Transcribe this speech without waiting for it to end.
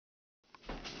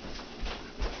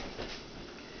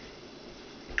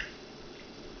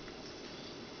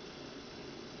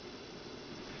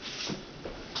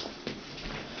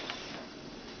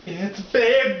It's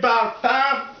bed bath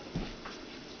time.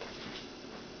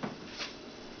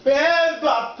 Bed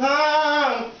bath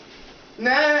time.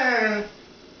 Nah.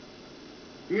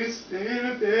 You stay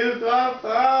in bed bath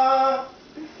time.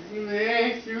 He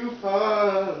makes you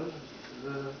pause.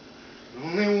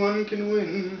 Only one can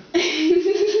win. You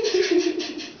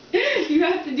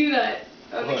have to do that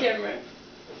on the camera.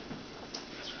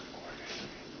 It's recording.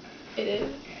 It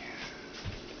is?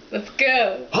 Let's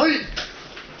go. Hi!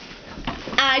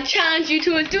 I challenge you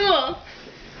to a duel.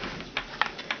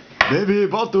 Baby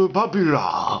bottle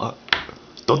popular.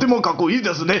 とてもかっこいい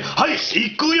ですね。はい、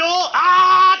行くよ。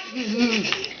あー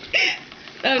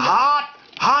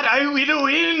！Hot, I will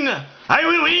win. I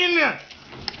will win.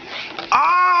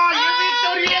 あー、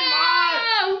指取り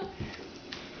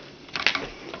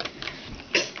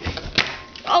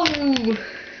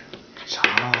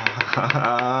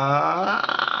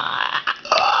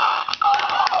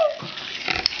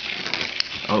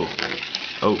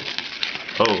Oh!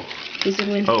 Oh. Who's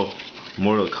gonna win? Oh,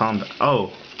 Mortal Kombat.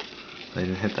 Oh, I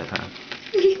didn't hit that time.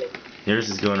 Yours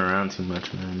is going around too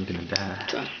much, man. You're gonna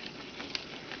die.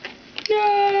 No!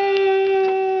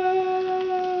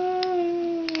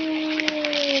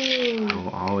 I will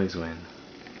always win.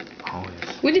 Always.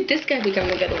 When did this guy become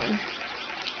the good one?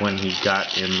 When he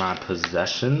got in my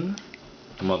possession,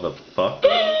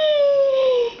 motherfucker.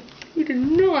 You did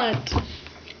not.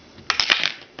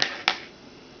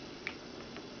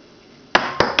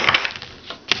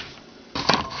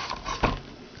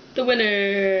 The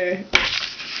winner.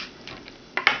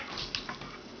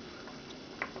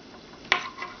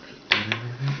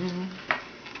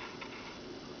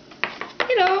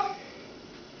 Hello.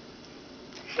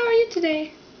 How are you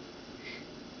today?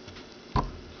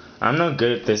 I'm not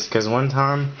good at this because one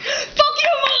time. Fuck you,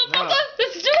 motherfucker!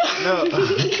 Let's do it! No.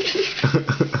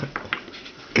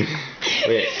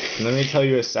 Wait, let me tell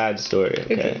you a sad story,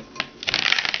 okay?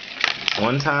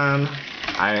 One time,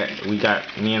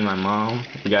 me and my mom,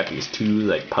 we got these two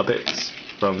like puppets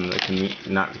from the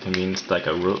not the convenience, like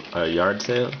a yard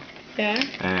sale. Yeah.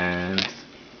 And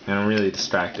I'm really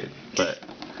distracted. But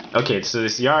okay, so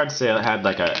this yard sale had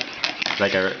like a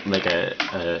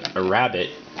rabbit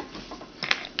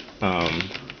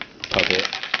puppet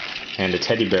and a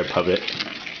teddy bear puppet.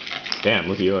 Damn,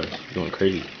 look at yours, you're going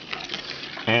crazy.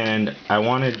 And I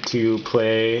wanted to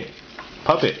play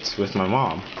puppets with my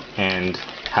mom and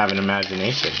have an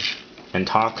imagination and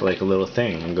talk like a little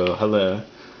thing and go, hello,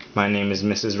 my name is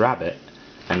Mrs. Rabbit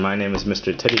and my name is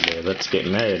Mr. Teddy Bear. Let's get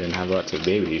married and have lots of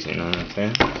babies, you know what I'm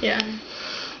saying? Yeah.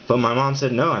 But my mom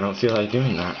said, no, I don't feel like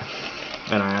doing that.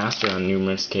 And I asked her on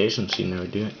numerous occasions, she'd never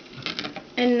do it.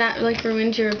 And that like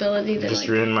ruined your ability to Just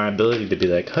ruined my ability to be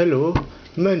like, hello,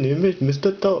 my name is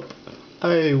Mr. Top.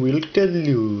 I will tell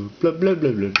you, blah blah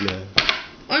blah blah blah.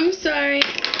 I'm sorry.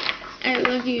 I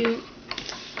love you.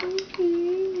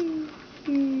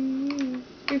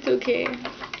 It's okay.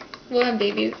 We'll have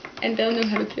babies, and they'll know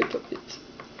how to play puppets.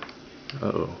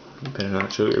 Oh, you better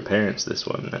not show your parents this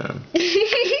one now.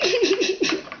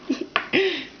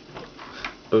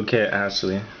 Okay,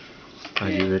 Ashley, are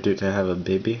you ready to have a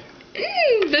baby?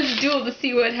 Let's duel to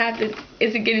see what happens.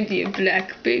 Is it gonna be a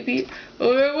black baby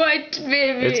or a white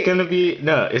baby? It's gonna be,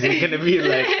 no, is it gonna be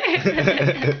like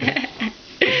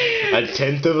a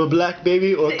tenth of a black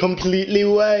baby or completely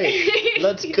white?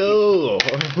 Let's go.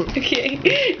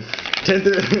 Okay. Tenth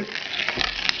of,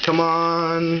 come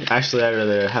on. Actually, I'd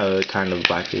rather have a kind of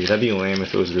black baby. That'd be lame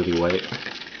if it was really white.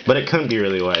 But it couldn't be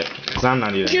really white, because I'm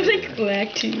not even. You're like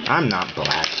black too. I'm not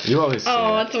black. You always say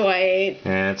Oh, that. it's white.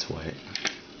 Yeah, it's white.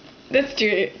 That's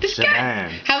true. This guy.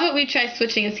 Shaban. How about we try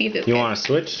switching and see if this You guy- want to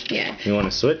switch? Yeah. You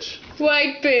want to switch?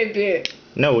 White baby.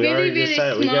 No, we Really, already really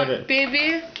decided. We smart got it.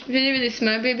 baby. Really, really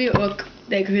smart baby, or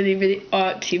like really, really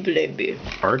artsy baby.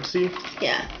 Artsy?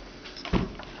 Yeah.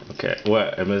 Okay.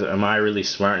 What? Am I really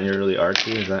smart and you're really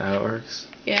artsy? Is that how it works?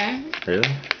 Yeah. Really?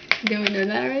 Did we know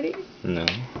that already? No.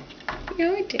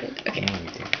 Yeah, we did. Okay. No, we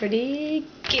didn't. Ready?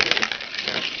 Go.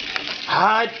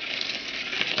 Hot.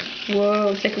 Whoa,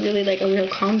 it's like really like a real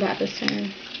combat this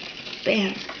time.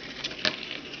 Bam.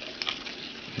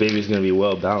 Baby's gonna be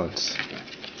well balanced.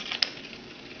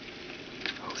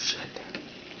 Oh shit.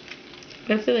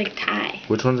 That's the like tie.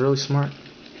 Which one's really smart?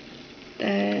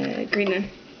 The green one.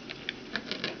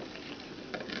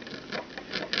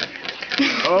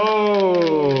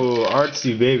 Oh,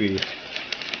 artsy baby.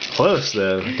 Close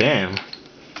though. Damn.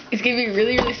 It's gonna be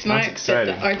really, really smart. That's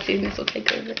exciting. But the artsiness will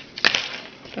take over.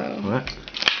 So. What?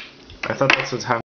 I thought that's what's happening.